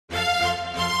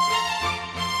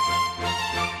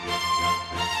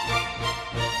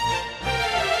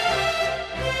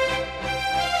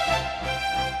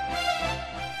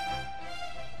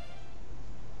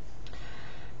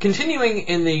Continuing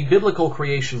in the biblical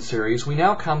creation series, we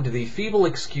now come to the feeble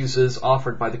excuses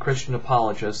offered by the Christian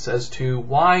apologists as to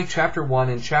why chapter 1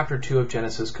 and chapter 2 of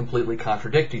Genesis completely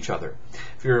contradict each other.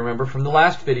 If you remember from the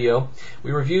last video,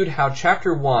 we reviewed how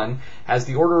chapter 1 has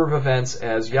the order of events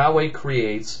as Yahweh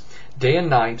creates day and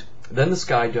night, then the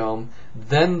sky dome,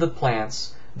 then the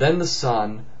plants, then the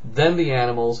sun, then the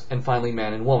animals, and finally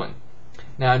man and woman.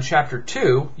 Now in chapter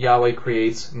 2, Yahweh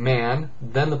creates man,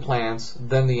 then the plants,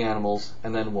 then the animals,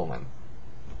 and then woman.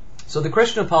 So the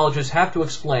Christian apologists have to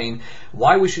explain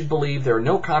why we should believe there are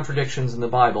no contradictions in the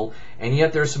Bible, and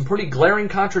yet there are some pretty glaring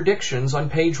contradictions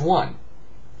on page 1.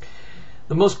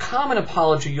 The most common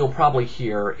apology you'll probably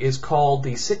hear is called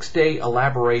the six-day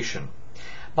elaboration.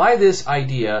 By this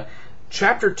idea,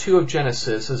 Chapter 2 of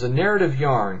Genesis is a narrative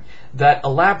yarn that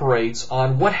elaborates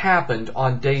on what happened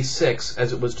on day 6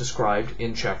 as it was described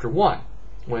in chapter 1,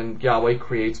 when Yahweh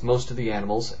creates most of the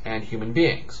animals and human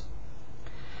beings.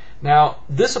 Now,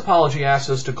 this apology asks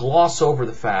us to gloss over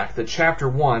the fact that chapter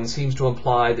 1 seems to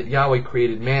imply that Yahweh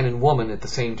created man and woman at the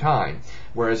same time,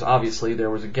 whereas obviously there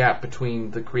was a gap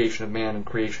between the creation of man and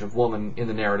creation of woman in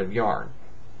the narrative yarn.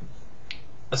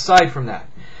 Aside from that,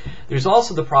 there's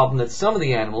also the problem that some of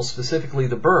the animals, specifically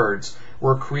the birds,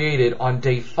 were created on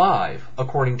day 5,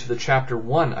 according to the chapter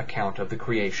 1 account of the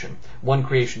creation, one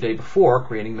creation day before,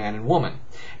 creating man and woman,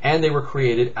 and they were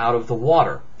created out of the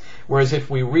water. Whereas if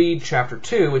we read chapter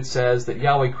 2, it says that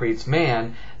Yahweh creates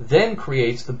man, then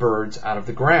creates the birds out of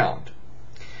the ground.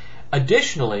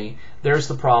 Additionally, there's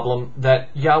the problem that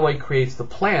Yahweh creates the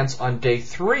plants on day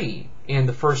 3 in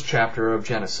the first chapter of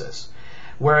Genesis.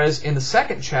 Whereas in the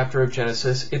second chapter of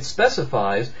Genesis, it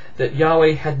specifies that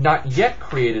Yahweh had not yet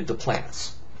created the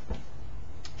plants.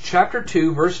 Chapter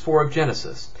 2, verse 4 of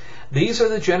Genesis. These are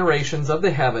the generations of the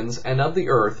heavens and of the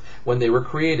earth when they were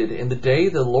created, in the day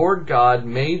the Lord God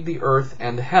made the earth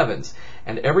and the heavens,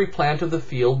 and every plant of the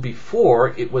field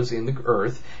before it was in the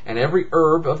earth, and every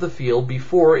herb of the field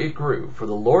before it grew. For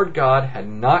the Lord God had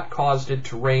not caused it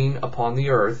to rain upon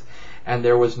the earth, and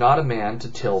there was not a man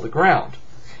to till the ground.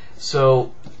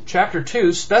 So, chapter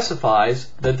 2 specifies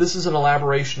that this is an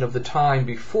elaboration of the time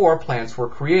before plants were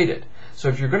created. So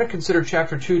if you're going to consider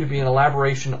chapter 2 to be an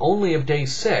elaboration only of day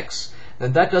 6,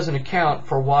 then that doesn't account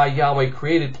for why Yahweh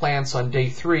created plants on day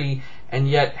 3 and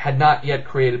yet had not yet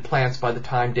created plants by the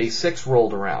time day 6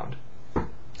 rolled around.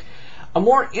 A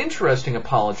more interesting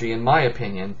apology, in my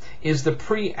opinion, is the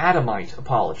Pre-Adamite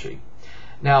Apology.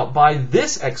 Now, by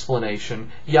this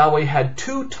explanation, Yahweh had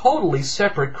two totally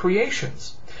separate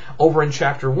creations. Over in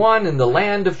chapter 1, in the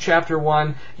land of chapter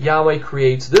 1, Yahweh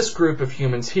creates this group of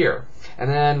humans here.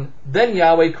 And then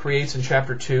Yahweh creates in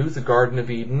chapter 2 the Garden of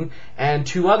Eden and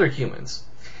 2 other humans.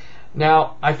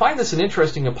 Now, I find this an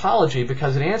interesting apology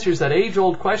because it answers that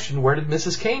age-old question, where did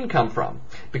Mrs. Cain come from?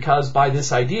 Because by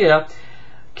this idea,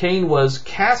 Cain was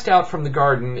cast out from the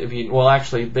Garden of Eden. Well,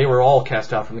 actually, they were all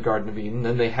cast out from the Garden of Eden.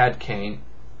 Then they had Cain.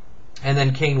 And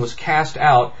then Cain was cast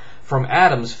out from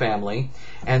Adam's family,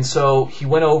 and so he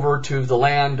went over to the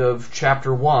land of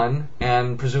chapter 1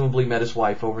 and presumably met his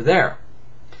wife over there.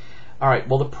 Alright,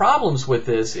 well the problems with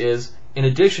this is, in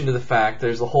addition to the fact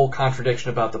there's the whole contradiction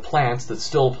about the plants that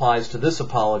still applies to this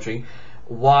apology,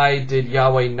 why did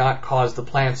Yahweh not cause the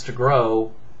plants to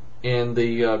grow in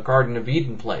the Garden of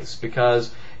Eden place?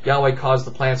 Because Yahweh caused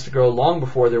the plants to grow long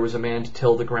before there was a man to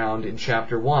till the ground in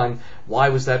chapter 1. Why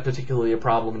was that particularly a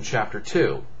problem in chapter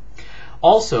 2?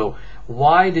 Also,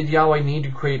 why did Yahweh need to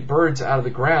create birds out of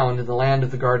the ground in the land of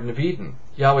the Garden of Eden?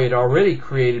 Yahweh had already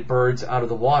created birds out of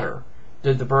the water.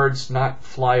 Did the birds not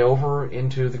fly over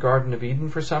into the Garden of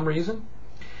Eden for some reason?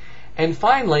 And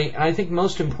finally, and I think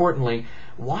most importantly,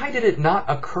 why did it not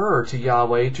occur to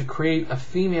Yahweh to create a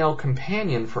female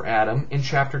companion for Adam in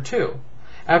chapter 2?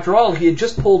 After all, he had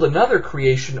just pulled another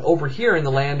creation over here in the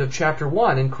land of chapter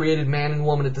 1 and created man and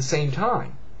woman at the same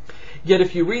time. Yet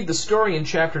if you read the story in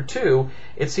chapter 2,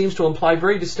 it seems to imply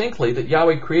very distinctly that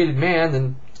Yahweh created man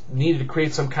and needed to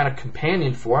create some kind of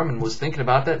companion for him and was thinking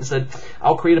about that and said,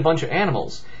 I'll create a bunch of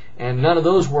animals. And none of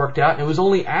those worked out, and it was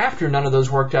only after none of those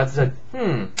worked out that he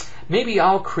said, maybe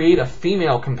I'll create a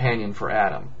female companion for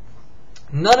Adam.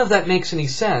 None of that makes any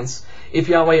sense if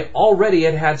Yahweh already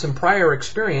had had some prior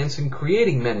experience in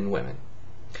creating men and women.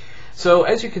 So,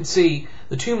 as you can see,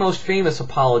 the two most famous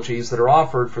apologies that are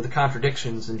offered for the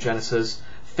contradictions in Genesis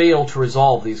fail to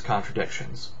resolve these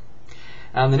contradictions.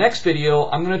 Now, in the next video,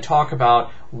 I'm going to talk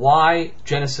about why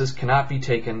Genesis cannot be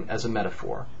taken as a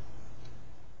metaphor.